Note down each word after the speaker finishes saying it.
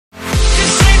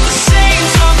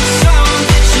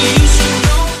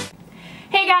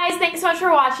guys, thanks so much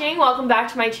for watching. Welcome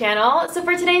back to my channel. So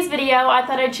for today's video, I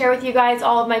thought I'd share with you guys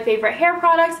all of my favorite hair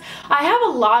products. I have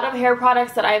a lot of hair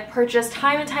products that I've purchased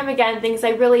time and time again, things I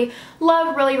really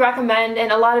love, really recommend,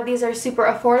 and a lot of these are super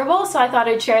affordable, so I thought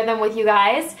I'd share them with you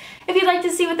guys. If you'd like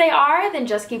to see what they are, then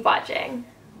just keep watching.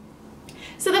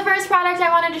 So the first product I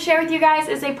wanted to share with you guys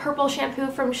is a purple shampoo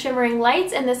from Shimmering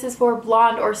Lights, and this is for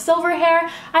blonde or silver hair.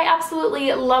 I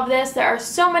absolutely love this. There are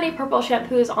so many purple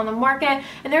shampoos on the market,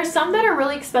 and there's some that are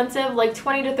really expensive, like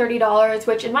 $20 to $30,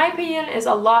 which in my opinion is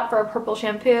a lot for a purple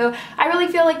shampoo. I really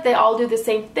feel like they all do the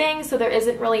same thing, so there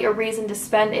isn't really a reason to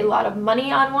spend a lot of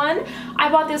money on one. I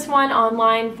bought this one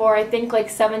online for I think like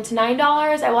 $7 to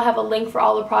 $9. I will have a link for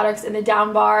all the products in the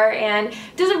down bar, and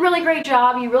it does a really great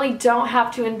job. You really don't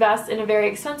have to invest in a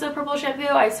very expensive purple shampoo.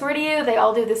 I swear to you, they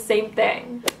all do the same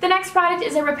thing. The next product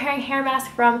is a repairing hair mask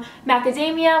from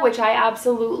Macadamia, which I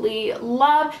absolutely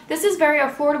love. This is very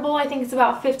affordable. I think it's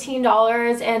about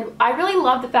 $15, and I really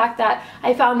love the fact that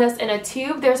I found this in a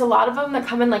tube. There's a lot of them that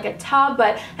come in like a tub,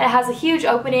 but it has a huge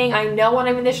opening. I know when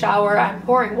I'm in the shower, I'm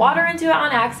pouring water into it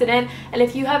on accident, and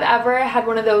if you have ever had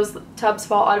one of those tubs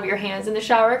fall out of your hands in the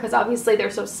shower, because obviously they're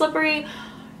so slippery,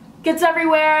 gets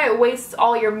everywhere, it wastes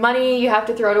all your money, you have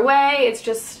to throw it away, it's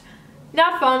just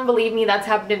not fun. Believe me, that's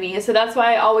happened to me. So that's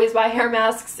why I always buy hair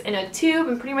masks in a tube,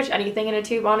 and pretty much anything in a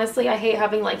tube, honestly. I hate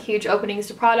having like huge openings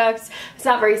to products. It's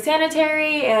not very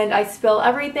sanitary and I spill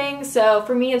everything, so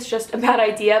for me it's just a bad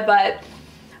idea, but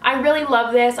I really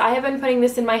love this. I have been putting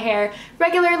this in my hair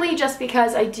regularly just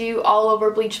because I do all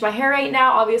over bleach my hair right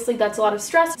now. Obviously that's a lot of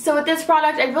stress. So with this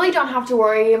product, I really don't have to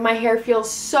worry. My hair feels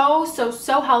so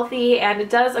healthy, and it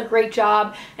does a great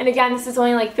job. And again, this is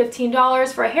only like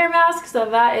 $15 for a hair mask, so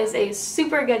that is a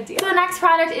super good deal. So the next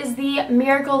product is the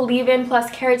Miracle Leave-In Plus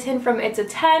Keratin from It's a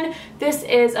 10. This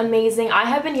is amazing. I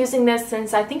have been using this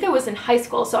since I think I was in high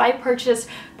school, so I purchased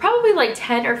probably like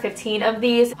 10 or 15 of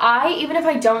these. Even if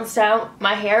I don't style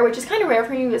my hair, which is kind of rare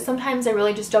for me, but sometimes I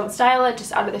really just don't style it,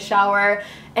 just out of the shower,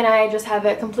 and I just have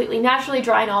it completely naturally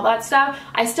dry and all that stuff,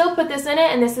 I still put this in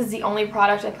it, and this is the only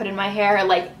product I put in my hair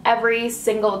like every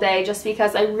single day, just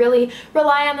because I really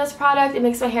rely on this product. It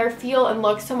makes my hair feel and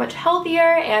look so much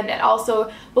healthier, and it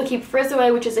also will keep frizz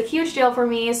away, which is a huge deal for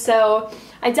me. So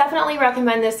I definitely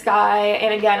recommend this guy,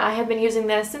 and again, I have been using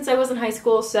this since I was in high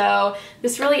school, so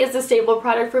this really is a staple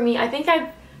product for me. I think I've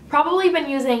probably been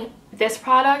using this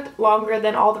product longer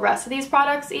than all the rest of these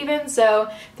products even, so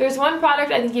if there's one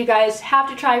product I think you guys have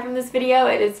to try from this video,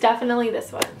 it is definitely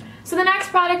this one. So the next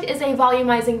product is a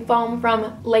volumizing foam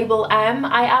from Label M.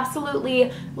 I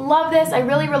absolutely love this. I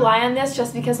really rely on this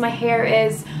just because my hair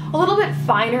is a little bit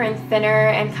finer and thinner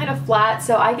and kind of flat,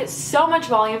 so I get so much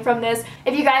volume from this.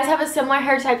 If you guys have a similar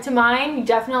hair type to mine, you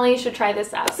definitely should try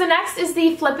this out. So next is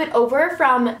the Flip It Over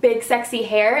from Big Sexy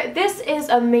Hair. This is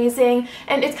amazing,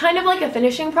 and it's kind of like a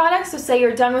finishing product. So say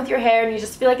you're done with your hair and you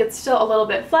just feel like it's still a little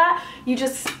bit flat, you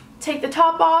just take the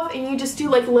top off and you just do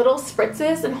like little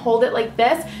spritzes and hold it like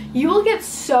this. You will get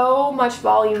so much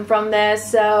volume from this,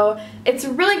 so it's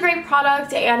a really great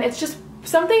product, and it's just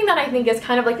something that I think is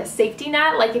kind of like a safety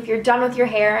net. Like if you're done with your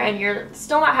hair and you're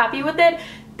still not happy with it,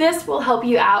 this will help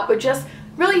you out, but just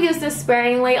really use this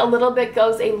sparingly. A little bit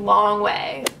goes a long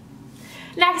way.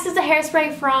 Next is a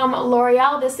hairspray from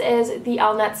L'Oreal. This is the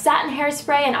Alnet Satin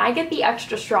Hairspray, and I get the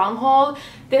extra stronghold.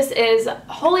 This is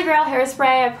holy grail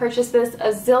hairspray. I've purchased this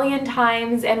a zillion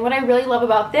times, and what I really love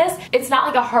about this, it's not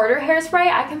like a harder hairspray.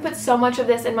 I can put so much of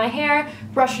this in my hair,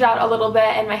 brush it out a little bit,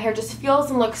 and my hair just feels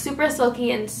and looks super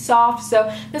silky and soft.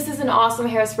 So this is an awesome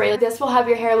hairspray. This will have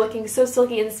your hair looking so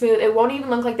silky and smooth. It won't even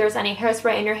look like there's any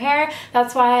hairspray in your hair.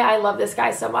 That's why I love this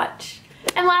guy so much.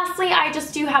 And lastly, I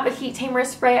just do have a heat tamer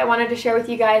spray I wanted to share with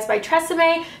you guys by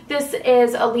Tresemme. This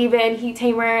is a leave-in heat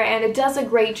tamer, and it does a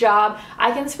great job.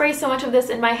 I can spray so much of this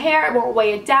in my hair, it won't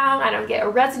weigh it down, I don't get a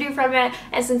residue from it,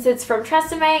 and since it's from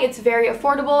Tresemme, it's very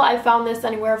affordable. I found this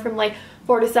anywhere from like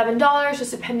 $4 to $7,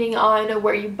 just depending on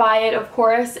where you buy it, of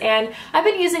course, and I've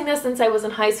been using this since I was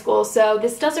in high school, so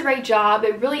this does a great job.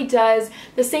 It really does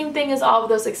the same thing as all of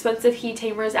those expensive heat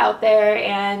tamers out there,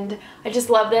 and I just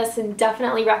love this and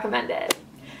definitely recommend it.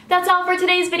 That's all for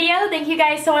today's video. Thank you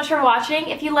guys so much for watching.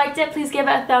 If you liked it, please give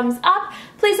it a thumbs up.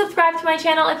 Please subscribe to my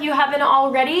channel if you haven't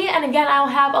already, and again, I'll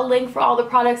have a link for all the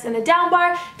products in the down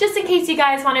bar just in case you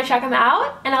guys want to check them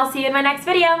out, and I'll see you in my next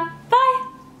video. Bye!